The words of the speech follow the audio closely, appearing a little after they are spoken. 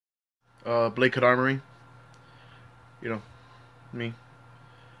Blade Cut Armory. You know, me.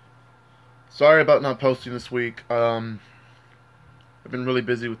 Sorry about not posting this week. I've been really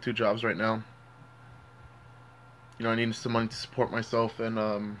busy with two jobs right now. I need some money to support myself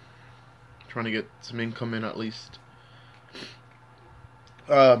and trying to get some income in at least.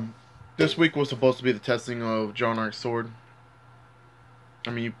 Um, this week was supposed to be the testing of Jaune sword.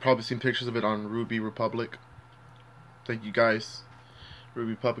 I mean, you've probably seen pictures of it on Ruby Republic. Thank you guys.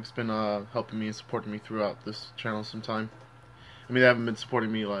 Ruby Republic's been helping me and supporting me throughout this channel sometime. I mean, they haven't been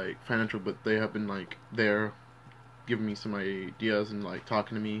supporting me like financial, but they have been like there, giving me some ideas and like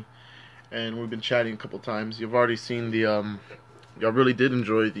talking to me. And we've been chatting a couple times. You've already seen the y'all really did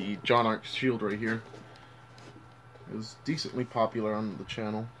enjoy the Jaune shield right here. It was decently popular on the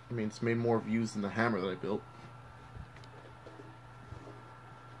channel. I mean, it's made more views than the hammer that I built.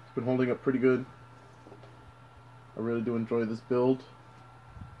 It's been holding up pretty good. I really do enjoy this build.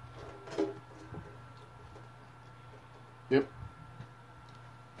 Yep.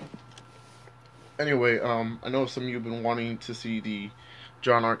 Anyway, I know some of you have been wanting to see the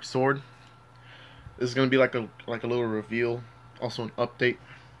Jaune sword. This is gonna be like a little reveal, also an update.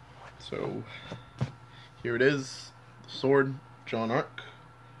 So here it is, the sword, Jaune.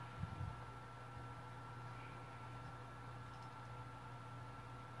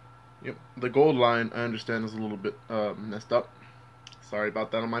 Yep, the gold line I understand is a little bit messed up. Sorry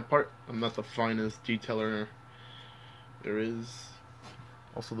about that on my part. I'm not the finest detailer there is.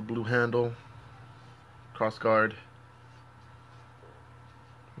 Also the blue handle, cross guard,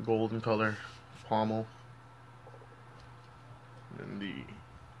 golden color, pommel, and the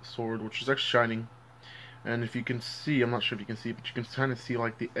sword, which is actually shining. And if you can see, I'm not sure if you can see, but you can kind of see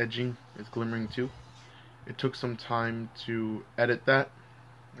like the edging is glimmering too. It took some time to edit that.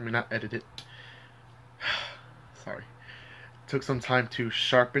 I mean, not edit it. Sorry. It took some time to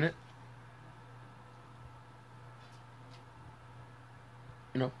sharpen it.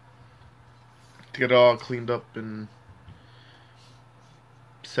 To get it all cleaned up and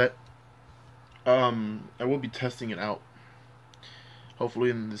set. I will be testing it out. Hopefully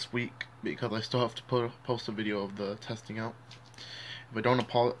in this week, because I still have to post a video of the testing out. If I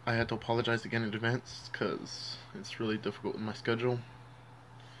don't I had to apologize again in advance, because it's really difficult in my schedule.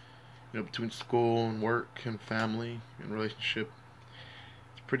 Between school and work and family and relationship,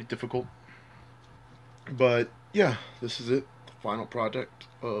 it's pretty difficult. But yeah, this is it, the final project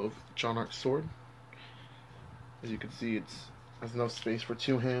of Jaune sword. As you can see, it has enough space for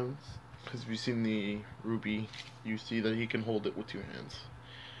two hands. Because if you've seen the Ruby, you see that he can hold it with two hands.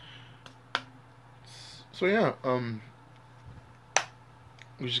 So yeah,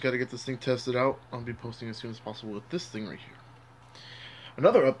 we just gotta get this thing tested out. I'll be posting as soon as possible with this thing right here.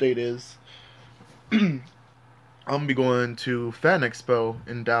 Another update is I'm gonna be going to FanExpo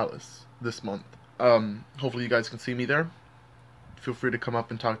in Dallas this month. Hopefully you guys can see me there. Feel free to come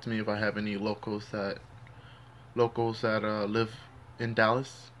up and talk to me if I have any locals that live in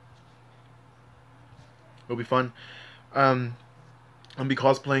Dallas. It'll be fun. I'm gonna be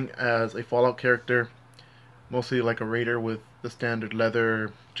cosplaying as a Fallout character, mostly like a raider with the standard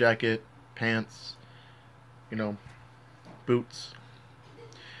leather jacket, pants, boots.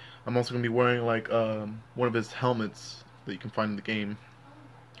 I'm also gonna be wearing like one of his helmets that you can find in the game.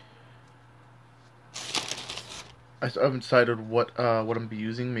 I haven't decided what I'm gonna be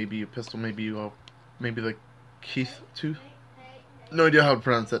using. Maybe a pistol, maybe the Keith Tooth. No idea how to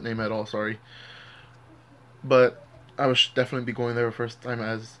pronounce that name at all. Sorry, but I will definitely be going there first time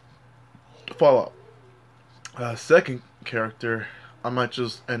as Fallout. Second character, I might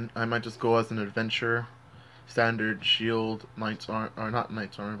just go as an adventurer, standard shield, knight's armor, or not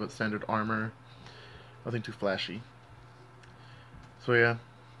knight's armor, but standard armor. Nothing too flashy. So yeah,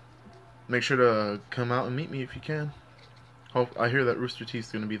 make sure to come out and meet me if you can. I hear that Rooster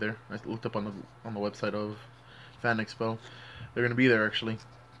Teeth's gonna be there. I looked up on the website of FanExpo. They're gonna be there actually.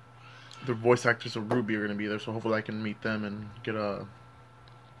 The voice actors of Ruby are gonna be there, so hopefully I can meet them and get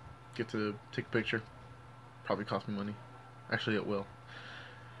to take a picture. Probably cost me money. Actually, it will.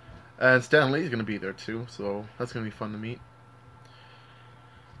 And Stan Lee's gonna be there too, so that's gonna be fun to meet.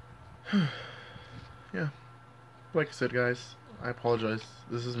 Yeah, like I said, guys, I apologize.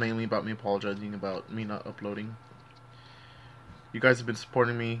 This is mainly about me apologizing about me not uploading. You guys have been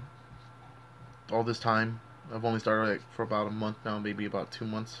supporting me all this time. I've only started for about a month now, maybe about 2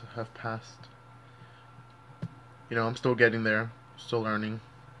 months have passed. I'm still getting there, still learning,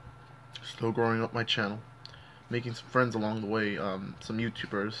 still growing up my channel, making some friends along the way. Some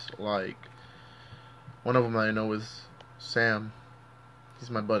YouTubers, like one of them I know is Sam. He's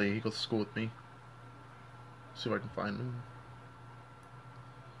my buddy. He goes to school with me. See if I can find him.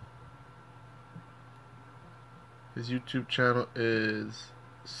 His YouTube channel is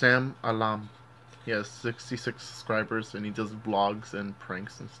Sam Alam. He has 66 subscribers and he does vlogs and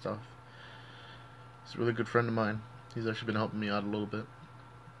pranks and stuff. He's a really good friend of mine. He's actually been helping me out a little bit.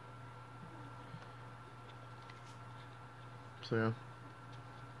 So yeah.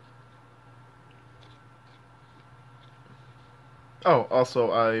 Oh,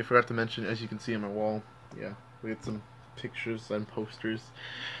 also I forgot to mention, as you can see on my wall, yeah, we had some pictures and posters.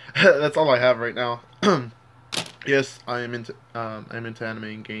 That's all I have right now. Yes, I'm into anime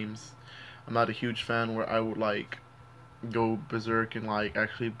and games. I'm not a huge fan where I would like go berserk and like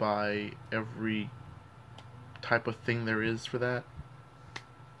actually buy every type of thing there is for that.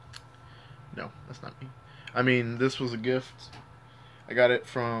 No, that's not me. I mean, this was a gift. I got it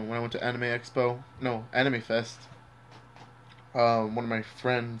from when I went to Anime Expo. No, Anime Fest. One of my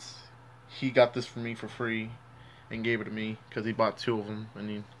friends, he got this for me for free and gave it to me because he bought two of them and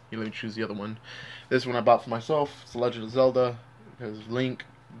he let me choose the other one. This one I bought for myself. It's The Legend of Zelda. There's Link,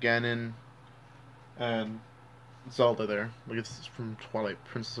 Ganon, and Zelda there. Like it's from Twilight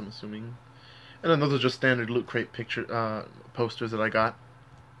Princess, I'm assuming. And then those are just standard Loot Crate picture posters that I got.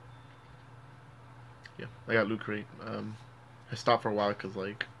 Yeah, I got Loot Crate. I stopped for a while because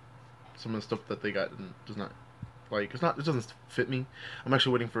like some of the stuff that they got does not like it doesn't fit me. I'm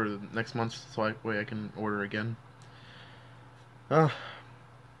actually waiting for next month so I can order again.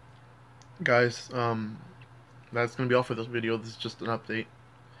 Guys, that's gonna be all for this video. This is just an update.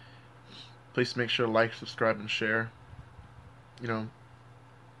 Please make sure to like, subscribe, and share. You know,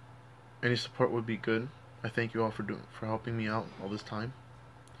 any support would be good. I thank you all for helping me out all this time.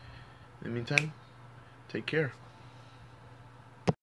 In the meantime, take care.